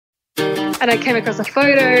And I came across a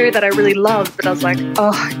photo that I really loved, but I was like,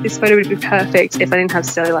 oh, this photo would be perfect if I didn't have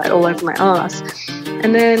cellulite all over my ass.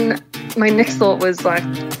 And then my next thought was like,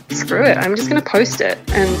 screw it, I'm just going to post it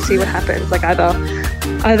and see what happens. Like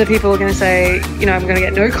either people are going to say, you know, I'm going to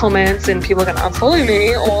get no comments and people are going to unfollow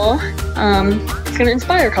me, or it's going to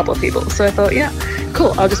inspire a couple of people. So I thought, yeah,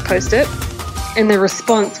 cool, I'll just post it. And the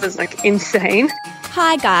response was like insane.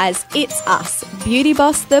 Hi guys, it's us, Beauty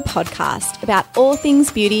Boss the podcast, about all things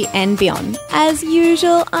beauty and beyond. As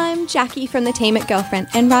usual, I'm Jackie from the team at Girlfriend,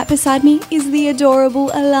 and right beside me is the adorable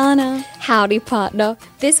Alana. Howdy, partner.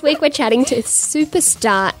 This week we're chatting to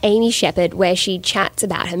superstar Amy Shepherd, where she chats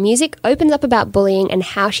about her music, opens up about bullying, and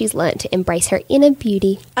how she's learnt to embrace her inner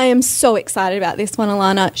beauty. I am so excited about this one,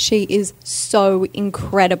 Alana. She is so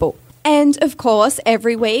incredible. And, of course,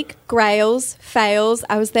 every week, grails, fails.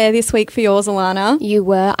 I was there this week for yours, Alana. You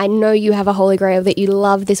were. I know you have a holy grail that you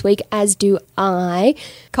love this week, as do I.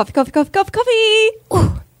 Coffee, coffee, coffee, coffee, coffee.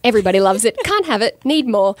 Ooh, everybody loves it. Can't have it. Need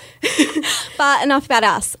more. But enough about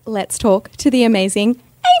us. Let's talk to the amazing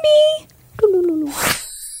Amy.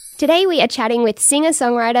 Today we are chatting with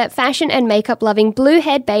singer-songwriter, fashion and makeup-loving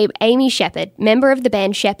blue-haired babe Amy Shepherd. Member of the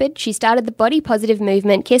band Shepherd, she started the body-positive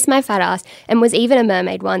movement Kiss My Fat Ass and was even a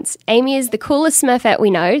mermaid once. Amy is the coolest Smurfette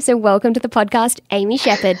we know, so welcome to the podcast, Amy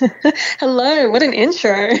Shepherd. Hello, what an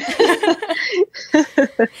intro.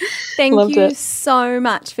 Thank you so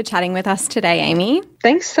much for chatting with us today, Amy.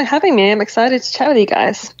 Thanks for having me. I'm excited to chat with you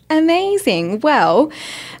guys. Amazing. Well,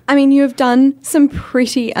 I mean, you have done some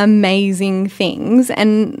pretty amazing things,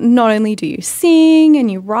 and not only do you sing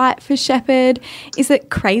and you write for Shepherd, is it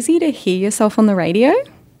crazy to hear yourself on the radio?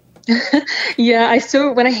 Yeah,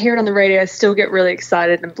 when I hear it on the radio, I still get really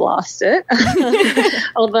excited and blast it.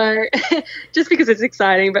 Although, just because it's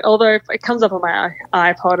exciting, but although if it comes up on my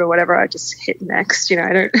iPod or whatever, I just hit next. You know,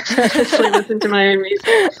 I don't actually listen to my own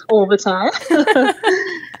music all the time.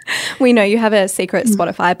 We know you have a secret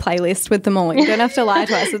Spotify playlist with them all. You don't have to lie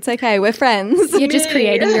to us. It's okay. We're friends. You're just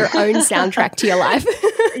creating your own soundtrack to your life.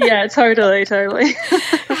 Yeah, totally.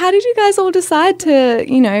 How did you guys all decide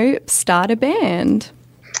to, start a band?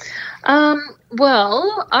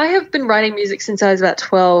 Well, I have been writing music since I was about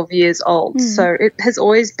 12 years old, so it has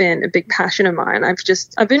always been a big passion of mine.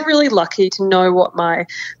 I've been really lucky to know what my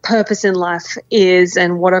purpose in life is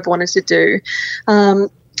and what I've wanted to do. I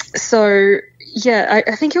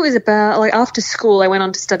think it was about, like, after school I went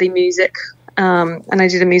on to study music, and I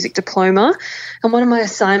did a music diploma, and one of my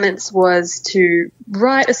assignments was to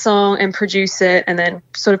write a song and produce it and then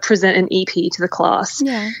sort of present an EP to the class.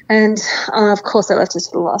 Yeah. And of course I left it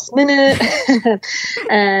to the last minute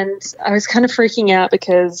and I was kind of freaking out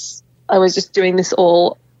because I was just doing this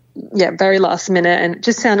all very last minute, and it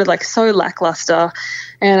just sounded like so lackluster,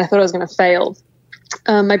 and I thought I was going to fail.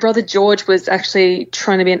 My brother George was actually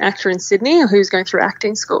trying to be an actor in Sydney, who was going through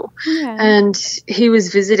acting school, and he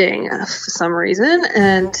was visiting for some reason,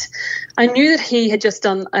 and I knew that he had just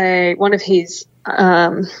done one of his,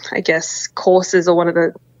 courses, or one of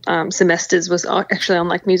the semesters was actually on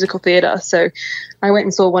like musical theatre. So I went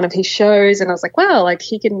and saw one of his shows, and I was like, wow, like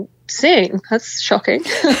he can sing. That's shocking.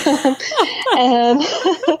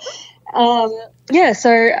 And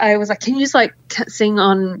so I was like, can you just like sing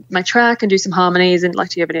on my track and do some harmonies, and like,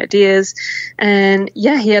 do you have any ideas? And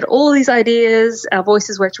yeah, he had all these ideas. Our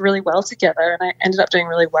voices worked really well together, and I ended up doing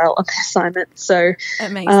really well on the assignment. So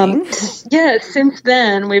amazing. Since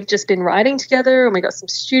then we've just been writing together, and we got some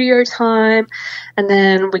studio time, and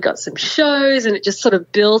then we got some shows, and it just sort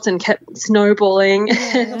of built and kept snowballing.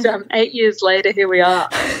 Yeah. And 8 years later, here we are.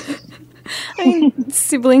 I mean,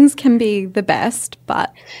 siblings can be the best,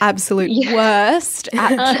 but absolute worst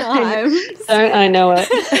at times. Don't I know it?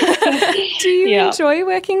 Do you enjoy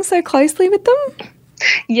working so closely with them?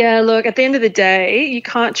 Yeah, look, at the end of the day, you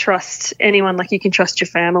can't trust anyone like you can trust your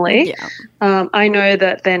family. Yeah. I know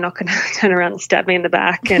that they're not going to turn around and stab me in the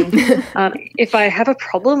back. And if I have a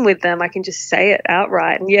problem with them, I can just say it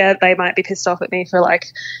outright. And yeah, they might be pissed off at me for like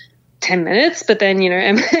 10 minutes, but then,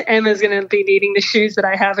 Emma's going to be needing the shoes that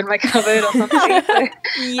I have in my cupboard or something. So,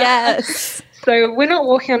 yes. So we're not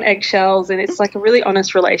walking on eggshells, and it's like a really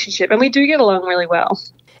honest relationship, and we do get along really well.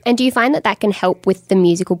 And do you find that can help with the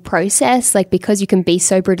musical process? Like, because you can be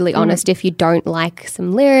so brutally honest if you don't like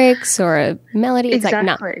some lyrics or a melody. It's like,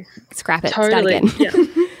 nah, scrap it, totally. Start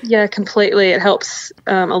again. Yeah, completely. It helps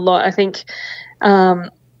a lot. I think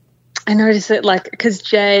I noticed that, like, because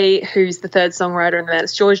Jay, who's the third songwriter in the band,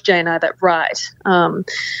 it's George, Jay and I that write.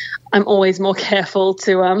 I'm always more careful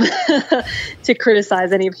to to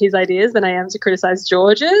criticize any of his ideas than I am to criticize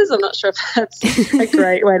George's. I'm not sure if that's a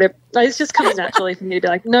great way to. It just comes naturally for me to be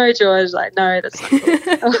like, no, George, like, no, that's not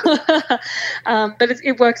cool. But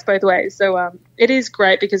it works both ways. So it is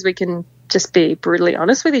great because we can just be brutally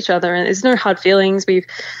honest with each other, and there's no hard feelings. We've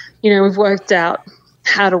worked out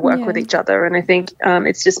how to work with each other, and I think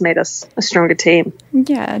it's just made us a stronger team.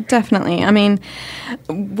 Yeah, definitely. I mean,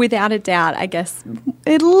 without a doubt, I guess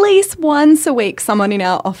at least once a week someone in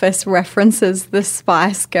our office references the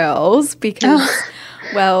Spice Girls because,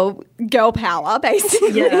 well, girl power,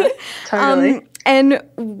 basically. Yeah, totally. And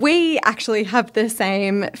we actually have the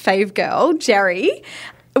same fave girl, Jerry.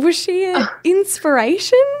 Was she an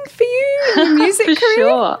inspiration for you in your music for career?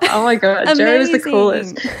 Sure. Oh, my God. Jerry was the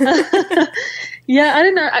coolest. Yeah, I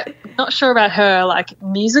don't know. I'm not sure about her like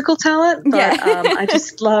musical talent, but I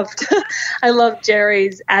just loved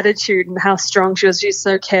Jerry's attitude and how strong she was. She's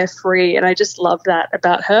so carefree, and I just loved that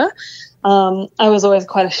about her. I was always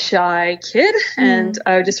quite a shy kid, and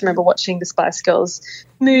I just remember watching the Spice Girls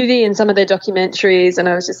movie and some of their documentaries, and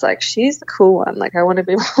I was just like, she's the cool one. Like, I want to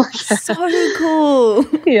be more like her. So cool.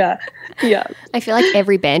 Yeah. I feel like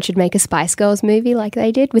every band should make a Spice Girls movie like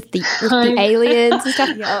they did with the aliens and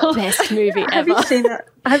stuff. Best movie ever.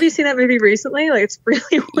 Have you seen that movie recently? Like, it's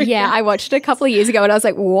really weird. Yeah, I watched it a couple of years ago and I was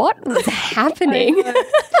like, what was happening?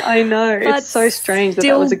 I know. It's so strange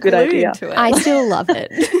that was a good idea. I still love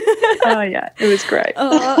it. Oh, yeah. It was great.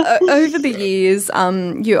 Over the years,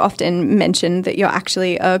 you often mentioned that you're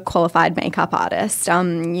actually a qualified makeup artist.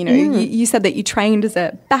 You said that you trained as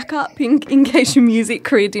a backup in case your music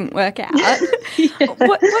career didn't work out.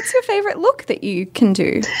 What's your favourite look that you can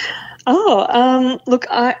do? Look,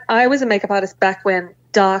 I was a makeup artist back when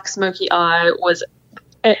dark smoky eye was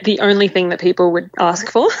the only thing that people would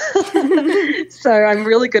ask for. So I'm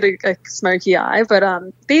really good at a smoky eye. But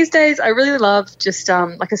these days I really love just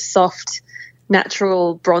like a soft,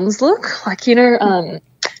 natural bronze look. Like,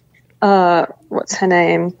 what's her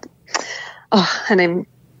name? Oh, her name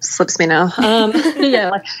slips me now. Yeah,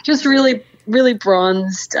 like just really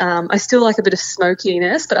bronzed. I still like a bit of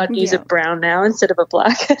smokiness, but I'd use a brown now instead of a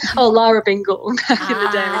black. Lara Bingle back in the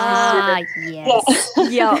day. Yes.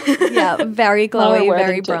 Yeah, very glowy,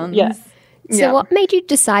 very bronze. Yeah. So what made you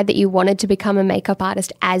decide that you wanted to become a makeup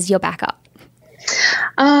artist as your backup?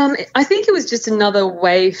 I think it was just another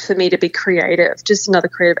way for me to be creative, just another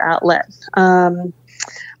creative outlet.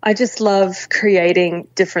 I just love creating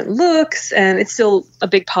different looks, and it's still a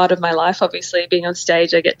big part of my life. Obviously, being on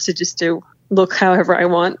stage, I get to just look however I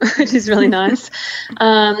want, which is really nice.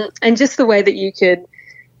 And just the way that you could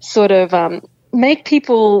sort of make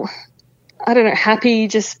people, I don't know, happy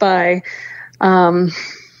just by, changing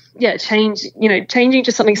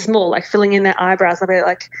just something small, like filling in their eyebrows. I'll be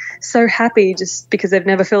like so happy just because they've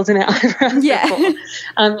never filled in their eyebrows before.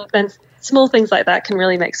 And small things like that can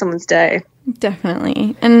really make someone's day.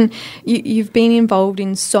 Definitely. And you've been involved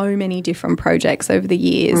in so many different projects over the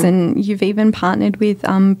years, and you've even partnered with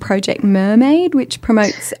Project Mermaid, which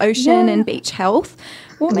promotes ocean and beach health.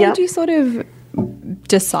 What made you sort of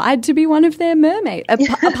decide to be one of their mermaid?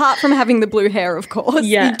 Apart from having the blue hair, of course.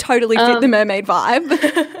 You totally fit the mermaid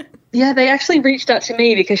vibe. Yeah, they actually reached out to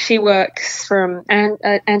me because she works from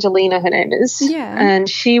Angelina, her name is. Yeah. And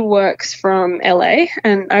she works from LA.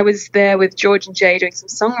 And I was there with George and Jay doing some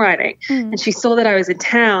songwriting. And she saw that I was in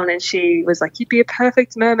town, and she was like, "You'd be a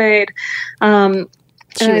perfect mermaid."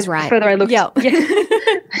 She was right. The further I looked,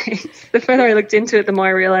 the further I looked into it, the more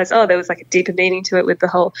I realized, there was like a deeper meaning to it with the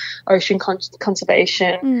whole ocean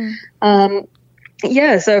conservation. So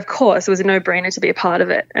of course it was a no-brainer to be a part of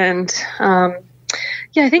it. And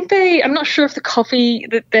I think I'm not sure if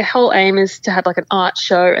their whole aim is to have like an art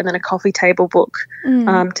show and then a coffee table book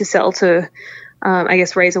to sell to, I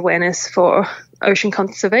guess, raise awareness for ocean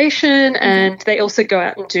conservation. And they also go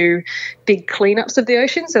out and do big cleanups of the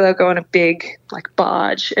ocean. So they'll go on a big like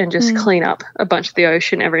barge and just clean up a bunch of the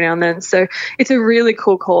ocean every now and then. So it's a really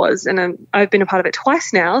cool cause, and I've been a part of it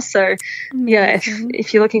twice now. So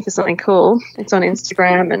if you're looking for something cool, it's on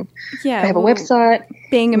Instagram, and they have a website.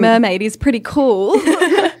 Being a mermaid is pretty cool.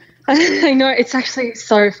 I know, it's actually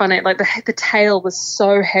so funny. Like the tail was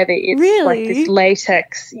so heavy. It's really? Like this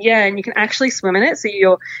latex. Yeah, and you can actually swim in it, so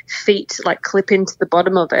your feet like clip into the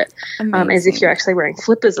bottom of it, as if you're actually wearing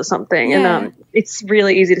flippers or something. Yeah. And it's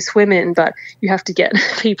really easy to swim in, but you have to get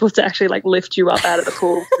people to actually like lift you up out of the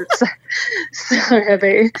pool. It's so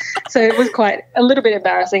heavy. So it was quite a little bit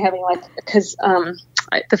embarrassing having because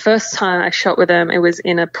the first time I shot with them, it was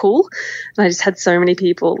in a pool, and I just had so many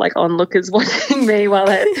people like onlookers watching me while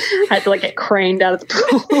I had to like get craned out of the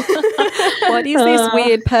pool. What is this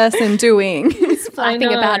weird person doing?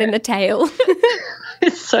 flapping about in a tail.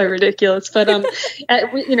 It's so ridiculous. But,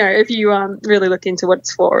 if you really look into what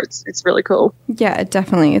it's for, it's really cool. Yeah,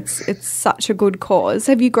 definitely. It's such a good cause.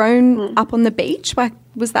 Have you grown up on the beach?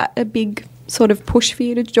 Was that a big sort of push for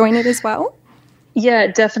you to join it as well? Yeah,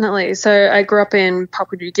 definitely. So I grew up in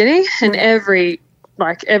Papua New Guinea, and every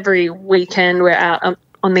weekend we're out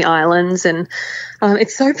on the islands, and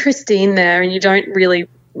it's so pristine there, and you don't really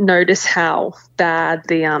notice how bad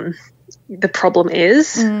the problem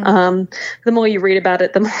is. The more you read about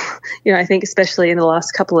it, the more, I think especially in the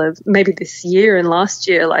last couple of, maybe this year and last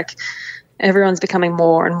year, like everyone's becoming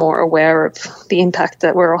more and more aware of the impact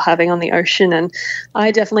that we're all having on the ocean. And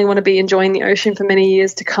I definitely want to be enjoying the ocean for many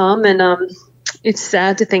years to come. And it's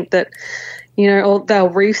sad to think that, all our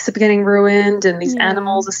reefs are getting ruined and these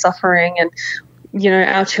animals are suffering, and,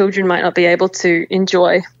 our children might not be able to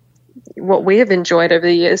enjoy what we have enjoyed over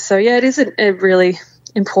the years. So, yeah, it is a really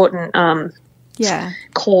important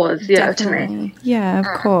cause, to me. Yeah,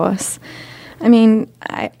 of course. I mean,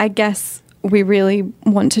 I guess we really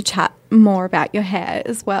want to chat more about your hair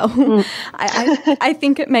as well. I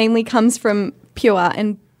think it mainly comes from pure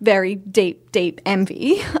and very deep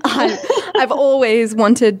envy. I've always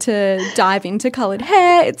wanted to dive into coloured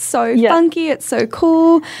hair. It's so funky, it's so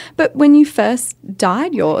cool. But when you first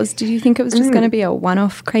dyed yours, did you think it was just going to be a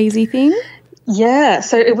one-off crazy thing? Yeah,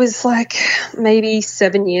 so it was like maybe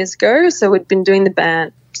 7 years ago. So we'd been doing the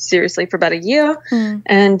band seriously for about a year,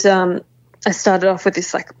 and I started off with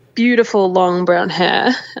this like beautiful long brown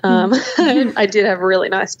hair. I did have really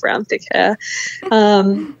nice brown thick hair.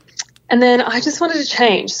 And then I just wanted to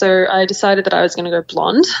change. So I decided that I was going to go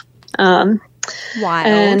blonde. Wild.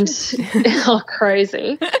 And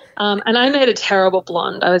crazy. And I made a terrible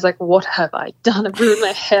blonde. I was like, what have I done? I've ruined my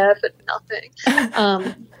hair for nothing.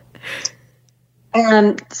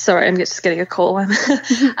 Sorry, I'm just getting a call.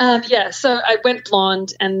 So I went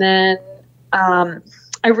blonde, and then I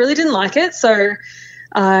really didn't like it. So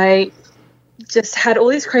I just had all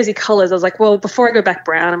these crazy colors. I was like, well, before I go back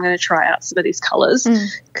brown, I'm going to try out some of these colors,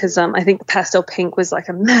 because I think pastel pink was like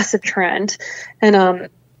a massive trend. And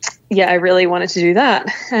I really wanted to do that.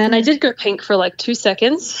 And I did go pink for like 2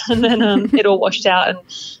 seconds, and then it all washed out, and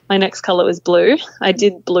my next color was blue. I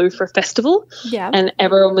did blue for a festival, and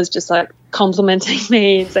everyone was just like complimenting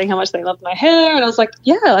me and saying how much they loved my hair. And I was like,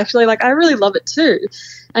 yeah, actually, like I really love it too.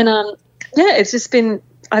 And it's just been,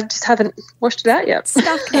 I just haven't washed it out yet.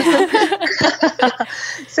 Stuck now.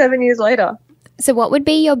 7 years later. So what would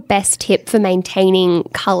be your best tip for maintaining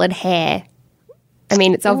coloured hair? I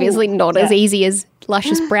mean, it's obviously not as easy as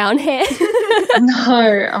luscious brown hair.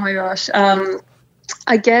 No, oh my gosh.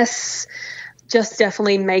 I guess just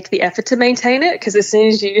definitely make the effort to maintain it, because as soon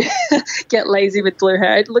as you get lazy with blue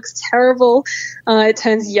hair, it looks terrible. It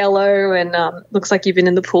turns yellow and looks like you've been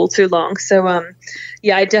in the pool too long. So,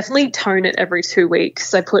 I definitely tone it every 2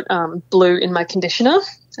 weeks. I put blue in my conditioner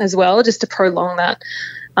as well, just to prolong that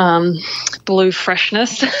blue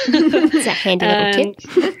freshness. Is that a handy little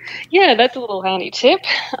tip? Yeah, that's a little handy tip.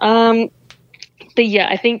 But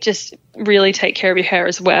I think just really take care of your hair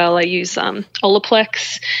as well. I use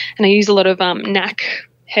Olaplex, and I use a lot of NAC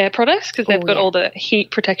hair products, because they've got all the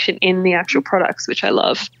heat protection in the actual products, which I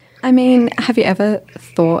love. I mean, have you ever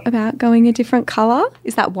thought about going a different colour?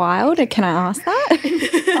 Is that wild? Can I ask that?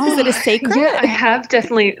 Is it a secret? Yeah, I have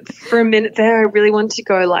definitely. For a minute there, I really wanted to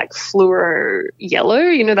go like fluoro yellow,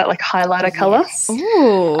 that like highlighter colour.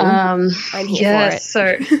 Ooh. I'm here for it.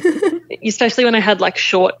 So especially when I had like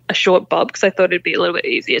a short bob, because I thought it'd be a little bit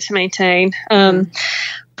easier to maintain.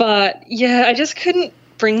 But I just couldn't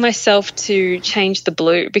bring myself to change the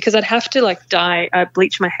blue, because I'd have to like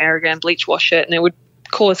bleach my hair again, bleach wash it, and it would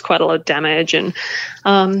cause quite a lot of damage. And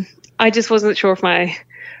I just wasn't sure if my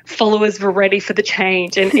followers were ready for the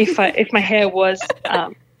change, and if my hair was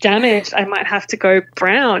damaged, I might have to go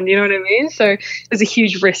brown, you know what I mean? So it was a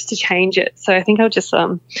huge risk to change it. So I think I'll just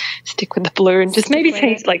stick with the blue, and just maybe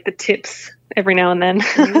change like the tips every now and then.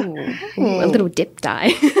 Ooh, a little dip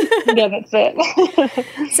dye. Yeah, that's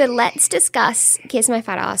it. So let's discuss Kiss My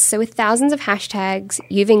Fat Ass. So with thousands of hashtags,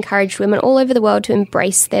 you've encouraged women all over the world to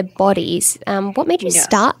embrace their bodies. What made you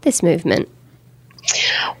start this movement?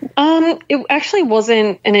 It actually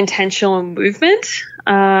wasn't an intentional movement.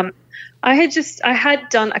 I had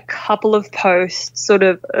done a couple of posts sort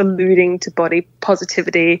of alluding to body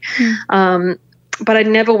positivity, but I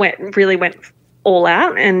never went all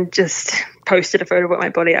out and just posted a photo of what my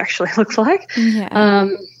body actually looked like.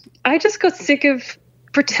 I just got sick of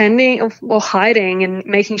pretending or hiding and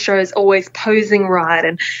making sure I was always posing right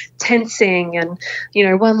and tensing and,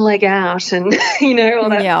 one leg out and, all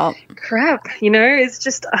that crap, it's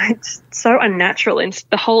just it's so unnatural. And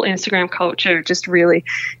the whole Instagram culture just really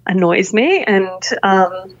annoys me. And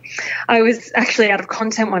I was actually out of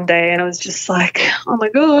content one day and I was just like, oh my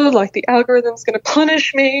God, like the algorithm's going to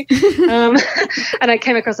punish me. And I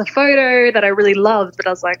came across a photo that I really loved, but I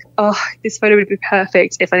was like, oh, this photo would be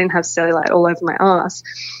perfect if I didn't have cellulite all over my ass.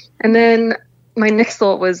 And then my next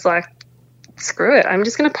thought was like, screw it, I'm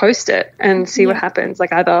just going to post it and see what happens.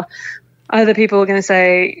 Like either people are going to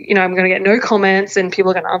say, I'm going to get no comments and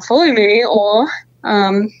people are going to unfollow me, or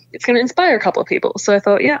it's going to inspire a couple of people. So I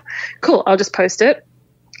thought, yeah, cool, I'll just post it.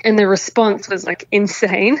 And the response was like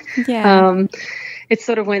insane. Yeah. It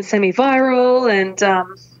sort of went semi-viral, and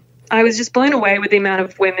I was just blown away with the amount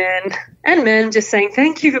of women and men just saying,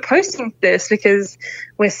 thank you for posting this, because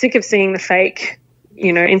we're sick of seeing the fake,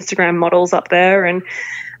 Instagram models up there. And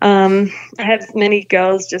I had many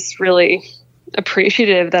girls just really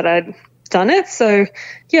appreciative that I'd done it. So,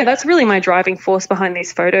 yeah, that's really my driving force behind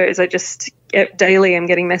these photos. I just daily am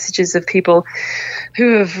getting messages of people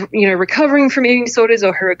who have, recovering from eating disorders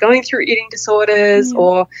or who are going through eating disorders,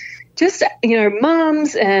 or just,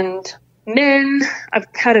 mums and men. I've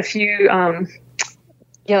had a few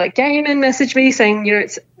like gay men message me saying,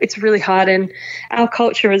 it's really hard in our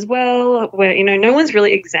culture as well, where, no one's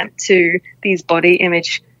really exempt to these body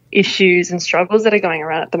image issues and struggles that are going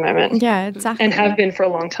around at the moment. Yeah, exactly. And have been for a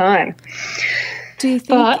long time. Do you think?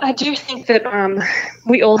 But I do think that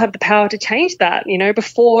we all have the power to change that.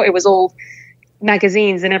 Before it was all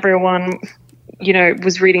magazines and everyone,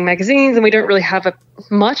 was reading magazines, and we don't really have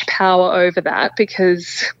much power over that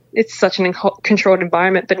because it's such an controlled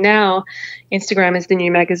environment. But now Instagram is the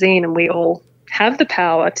new magazine, and we all have the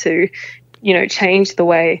power to, change the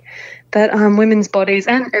way that women's bodies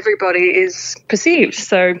and everybody is perceived.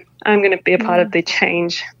 So I'm going to be a part of the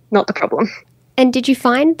change, not the problem. And did you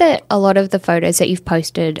find that a lot of the photos that you've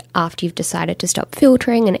posted after you've decided to stop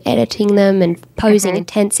filtering and editing them and posing and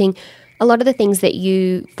tensing, a lot of the things that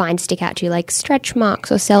you find stick out to you, like stretch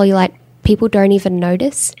marks or cellulite, people don't even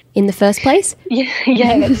notice in the first place? Yeah,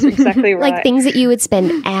 that's exactly right. Like things that you would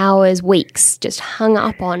spend hours, weeks just hung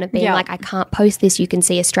up on and being like, I can't post this, you can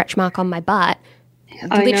see a stretch mark on my butt.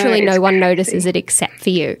 Literally no one notices it except for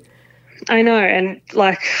you. I know, and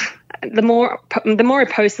like the more I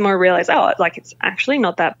post, the more I realize, it's actually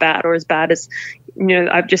not that bad, or as bad as,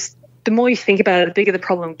 the more you think about it, the bigger the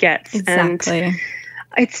problem gets. Exactly. And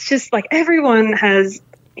it's just like everyone has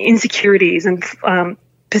insecurities and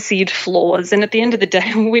perceived flaws, and at the end of the day,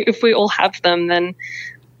 if we all have them, then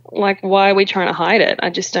like why are we trying to hide it? I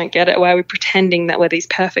just don't get it. Why are we pretending that we're these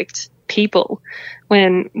perfect people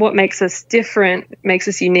when what makes us different makes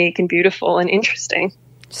us unique and beautiful and interesting?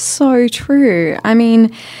 So true. I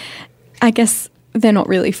mean, I guess they're not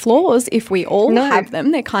really flaws if we all have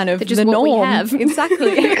them. They're kind of the norm. We have.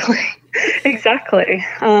 Exactly. Exactly.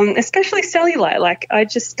 Especially cellulite. Like, I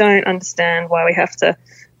just don't understand why we have to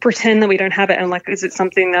pretend that we don't have it. And like, is it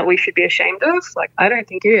something that we should be ashamed of? Like, I don't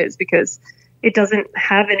think it is, because it doesn't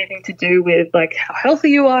have anything to do with like how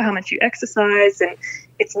healthy you are, how much you exercise, and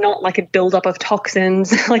it's not like a buildup of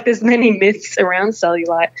toxins. Like, there's many myths around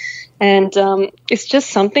cellulite, and it's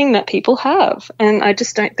just something that people have, and I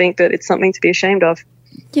just don't think that it's something to be ashamed of.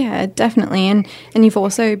 Yeah, definitely. And you've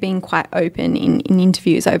also been quite open in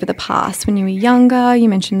interviews over the past. When you were younger, you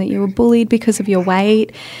mentioned that you were bullied because of your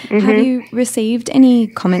weight. Mm-hmm. Have you received any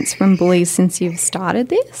comments from bullies since you've started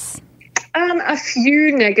this? A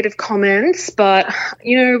few negative comments, but,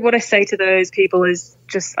 what I say to those people is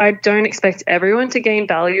just, I don't expect everyone to gain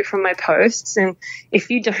value from my posts, and if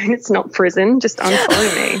you don't, it's not prison, just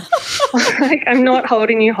unfollow me. Like, I'm not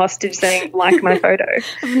holding you hostage saying, like my photo.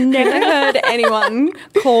 I've never heard anyone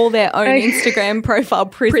call their own Instagram profile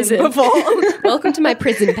prison before. Welcome to my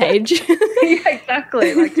prison page. Yeah,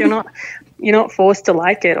 exactly. Like, you're not forced to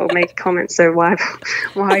like it or make comments, so why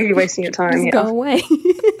are you wasting your time? Just go away.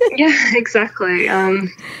 Yeah, exactly.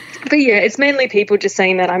 But yeah, it's mainly people just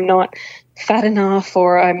saying that I'm not fat enough,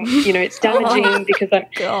 or I'm, it's damaging because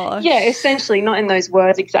I'm, essentially, not in those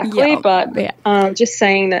words exactly, but just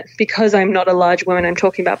saying that because I'm not a large woman, I'm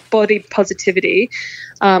talking about body positivity,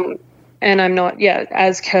 and I'm not,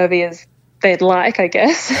 as curvy as they'd like, I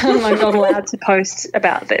guess. I'm not allowed to post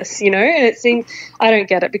about this, and it seems, I don't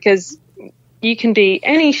get it, because you can be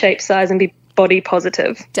any shape, size, and be body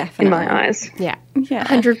positive. Definitely. In my eyes. Yeah.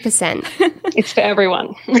 100%. It's for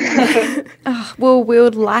everyone. Well, we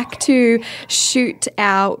would like to shoot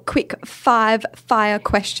our quick 5 fire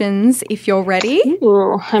questions if you're ready.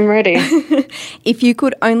 Ooh, I'm ready. If you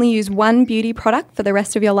could only use one beauty product for the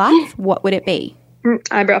rest of your life, what would it be?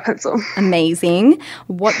 Eyebrow pencil. Amazing.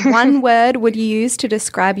 What one word would you use to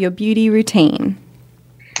describe your beauty routine?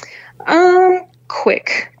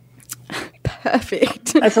 Quick.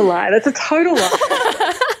 Perfect. That's a lie. That's a total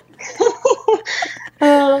lie.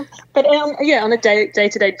 But on a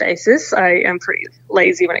day-to-day basis, I am pretty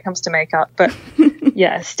lazy when it comes to makeup. But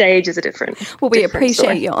yeah, stage is a different. Well, we different appreciate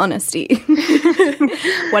story. your honesty.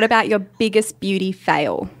 What about your biggest beauty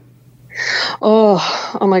fail?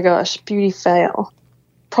 Oh my gosh, beauty fail.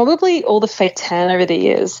 Probably all the fake tan over the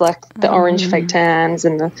years, like the orange fake tans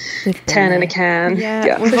and the tan in a can.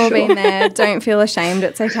 Yeah, we've for all sure. been there. Don't feel ashamed.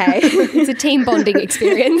 It's okay. It's a team bonding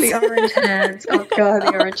experience. The orange hands. Oh god,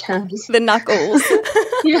 the orange hands. The knuckles.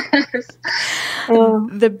 Yes.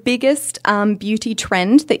 The biggest beauty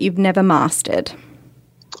trend that you've never mastered?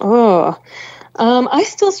 I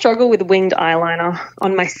still struggle with winged eyeliner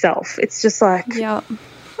on myself. It's just like, Yeah.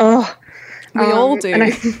 oh. We all do. And I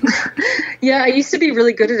used to be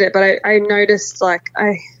really good at it, but I noticed like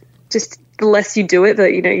the less you do it,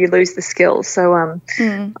 that you lose the skills. So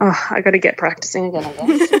I got to get practicing again, I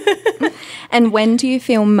guess. And when do you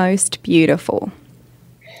feel most beautiful?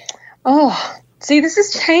 Oh, see, this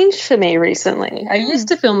has changed for me recently. I used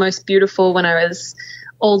to feel most beautiful when I was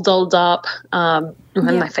all dolled up, when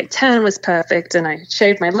my fake tan was perfect and I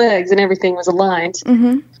shaved my legs and everything was aligned.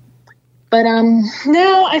 Mm-hmm. But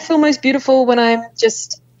now I feel most beautiful when I'm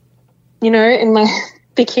just, in my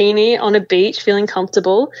bikini on a beach feeling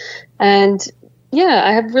comfortable. And, yeah,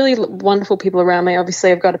 I have really wonderful people around me.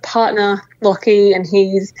 Obviously, I've got a partner, Lockie, and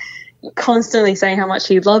he's constantly saying how much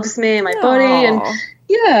he loves me and my body. And,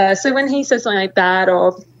 yeah, so when he says something like that,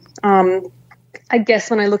 or I guess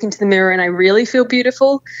when I look into the mirror and I really feel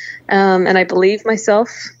beautiful and I believe myself,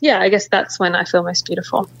 yeah, I guess that's when I feel most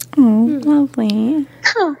beautiful. Oh, lovely.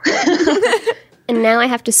 And now I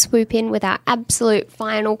have to swoop in with our absolute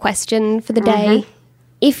final question for the day.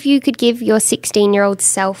 If you could give your 16-year-old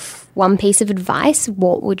self one piece of advice,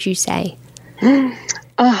 what would you say?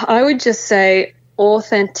 I would just say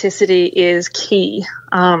authenticity is key.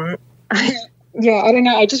 I don't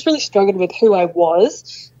know. I just really struggled with who I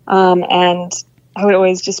was, and I would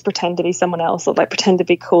always just pretend to be someone else or pretend to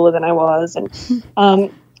be cooler than I was. And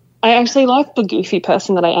I actually like the goofy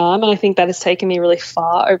person that I am, and I think that has taken me really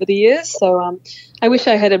far over the years. So I wish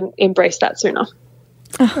I had embraced that sooner.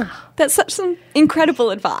 That's such some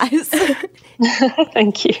incredible advice.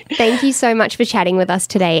 Thank you. Thank you so much for chatting with us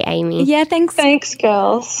today, Amy. Yeah, thanks. Thanks,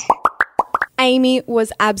 girls. Amy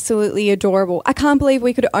was absolutely adorable. I can't believe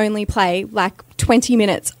we could only play 20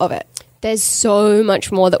 minutes of it. There's so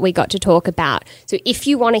much more that we got to talk about. So if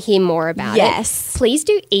you want to hear more about it, please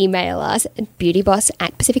do email us at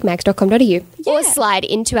beautyboss@pacificmags.com.au or slide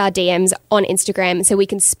into our DMs on Instagram so we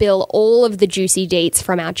can spill all of the juicy deets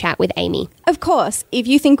from our chat with Amy. Of course, if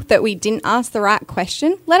you think that we didn't ask the right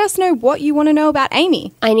question, let us know what you want to know about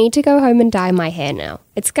Amy. I need to go home and dye my hair now.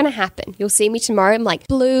 It's going to happen. You'll see me tomorrow. I'm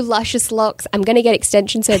blue, luscious locks. I'm going to get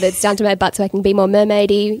extensions so that it's down to my butt so I can be more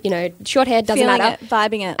mermaidy. Short hair, doesn't Feeling matter. it,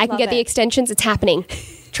 vibing it. I can get the extensions. It's happening.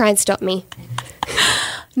 Try and stop me.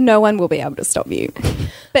 No one will be able to stop you.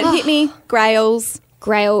 But hit me, Grails.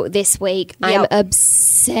 Grail this week. I'm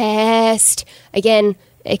obsessed. Again,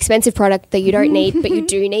 expensive product that you don't need, but you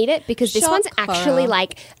do need it because this one's actually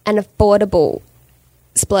an affordable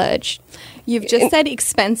splurge. You've just said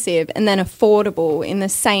expensive and then affordable in the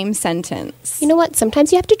same sentence. You know what?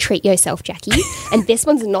 Sometimes you have to treat yourself, Jackie. And this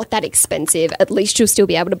one's not that expensive. At least you'll still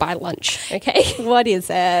be able to buy lunch, okay? What is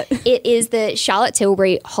it? It is the Charlotte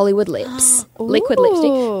Tilbury Hollywood Lips liquid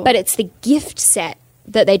lipstick, but it's the gift set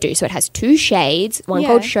that they do. So it has 2 shades, one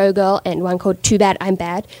called Showgirl and one called Too Bad I'm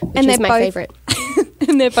Bad, which is my favourite.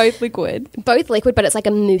 And they're both liquid. Both liquid, but it's like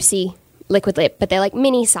a moussey liquid lip, but they're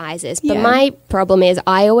mini sizes. But my problem is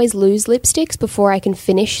I always lose lipsticks before I can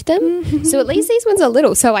finish them. So at least these ones are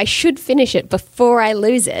little, so I should finish it before I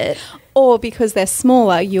lose it. Or because they're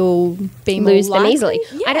smaller, you'll be lose more them likely. easily.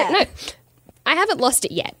 Yeah. I don't know. I haven't lost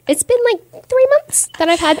it yet. It's been 3 months that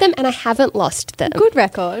I've had them and I haven't lost them. Good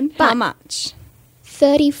record. How But- much?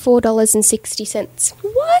 $34.60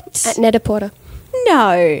 What? at Net-a-Porter.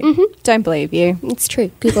 No. Don't believe you. It's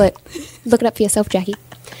true. Google it. Look it up for yourself, Jackie.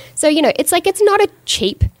 So, it's it's not a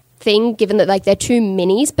cheap thing given that they're 2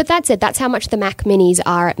 minis, but that's it. That's how much the Mac minis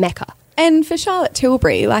are at Mecca. And for Charlotte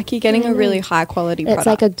Tilbury, you're getting a really high quality product. It's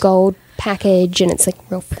like a gold package and it's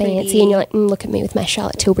real fancy and you're look at me with my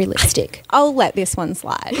Charlotte Tilbury lipstick. I'll let this one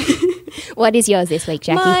slide. What is yours this week,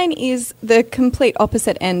 Jackie? Mine is the complete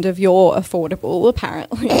opposite end of your affordable,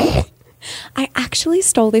 apparently. I actually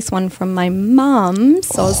stole this one from my mum,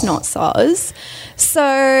 soz not soz. So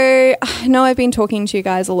I know I've been talking to you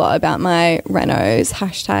guys a lot about my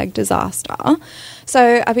renos, #disaster.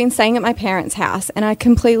 So I've been staying at my parents' house and I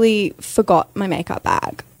completely forgot my makeup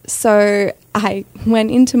bag. So I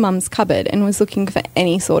went into mum's cupboard and was looking for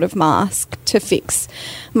any sort of mask to fix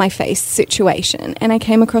my face situation. And I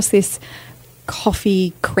came across this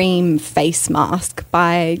coffee cream face mask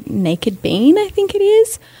by Naked Bean, I think it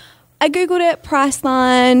is. I googled it,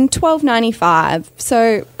 Priceline, $12.95,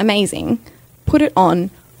 so amazing. Put it on,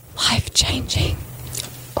 life-changing.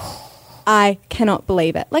 I cannot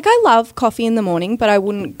believe it. Like, I love coffee in the morning, but I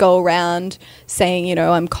wouldn't go around saying, you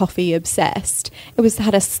know, I'm coffee obsessed. It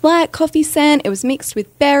had a slight coffee scent. It was mixed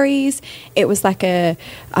with berries. It was like a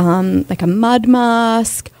mud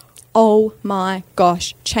mask. Oh my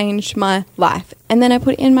gosh, changed my life. And then I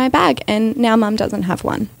put it in my bag, and now Mum doesn't have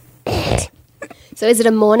one. So is it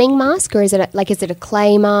a morning mask, or is it a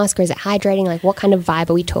clay mask, or is it hydrating? Like, what kind of vibe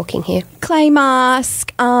are we talking here? Clay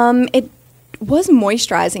mask. It was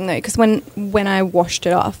moisturising though, because when I washed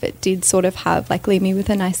it off, it did sort of leave me with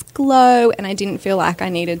a nice glow, and I didn't feel like I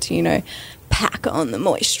needed to, you know, pack on the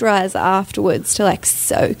moisturiser afterwards to like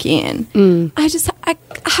soak in. I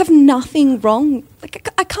have nothing wrong. Like,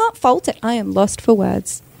 I can't fault it. I am lost for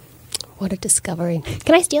words. What a discovery.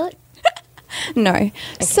 Can I steal it? No. Okay.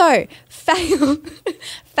 So, fail,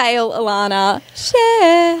 Alana.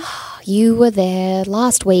 Share. You were there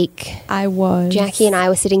last week. I was. Jackie and I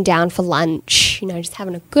were sitting down for lunch, you know, just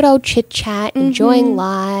having a good old chit-chat, enjoying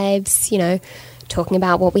lives, you know, talking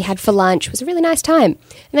about what we had for lunch. It was a really nice time. And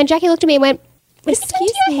then Jackie looked at me and went, "What's happened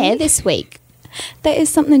to your hair this week?" There is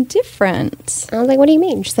something different. I was like, "What do you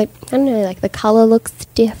mean?" She's like, "I don't know, like the colour looks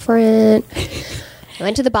different." I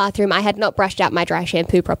went to the bathroom. I had not brushed out my dry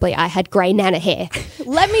shampoo properly. I had grey Nana hair.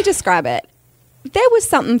 Let me describe it. There was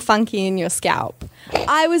something funky in your scalp.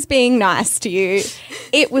 I was being nice to you.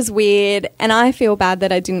 It was weird, and I feel bad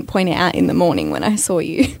that I didn't point it out in the morning when I saw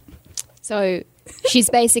you. So she's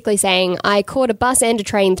basically saying, I caught a bus and a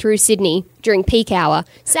train through Sydney during peak hour,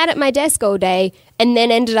 sat at my desk all day, and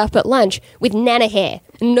then ended up at lunch with Nana hair.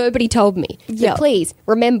 And nobody told me. So Yep. please,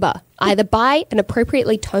 remember, either buy an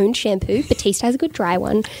appropriately toned shampoo. Batiste has a good dry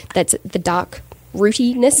one that's the dark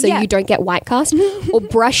rootiness so you don't get white cast, or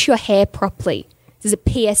brush your hair properly. This is a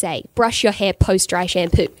PSA. Brush your hair post-dry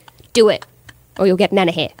shampoo. Do it, or you'll get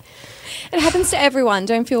Nana hair. It happens to everyone.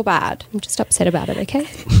 Don't feel bad. I'm just upset about it, okay?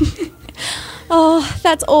 Oh,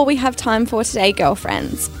 that's all we have time for today,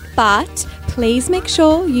 girlfriends. But please make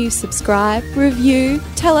sure you subscribe, review,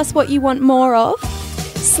 tell us what you want more of.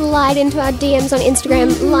 Slide into our DMs on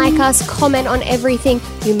Instagram, like us, comment on everything.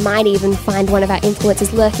 You might even find one of our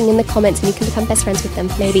influencers lurking in the comments and you can become best friends with them.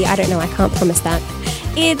 Maybe, I don't know, I can't promise that.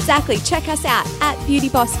 Exactly. Check us out at Beauty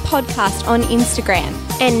Boss Podcast on Instagram.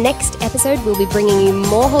 And next episode, we'll be bringing you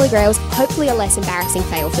more Holy Grails, hopefully a less embarrassing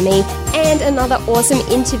fail for me, and another awesome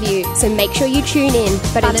interview. So make sure you tune in.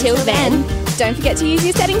 But until then, don't forget to use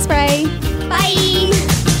your setting spray. bye!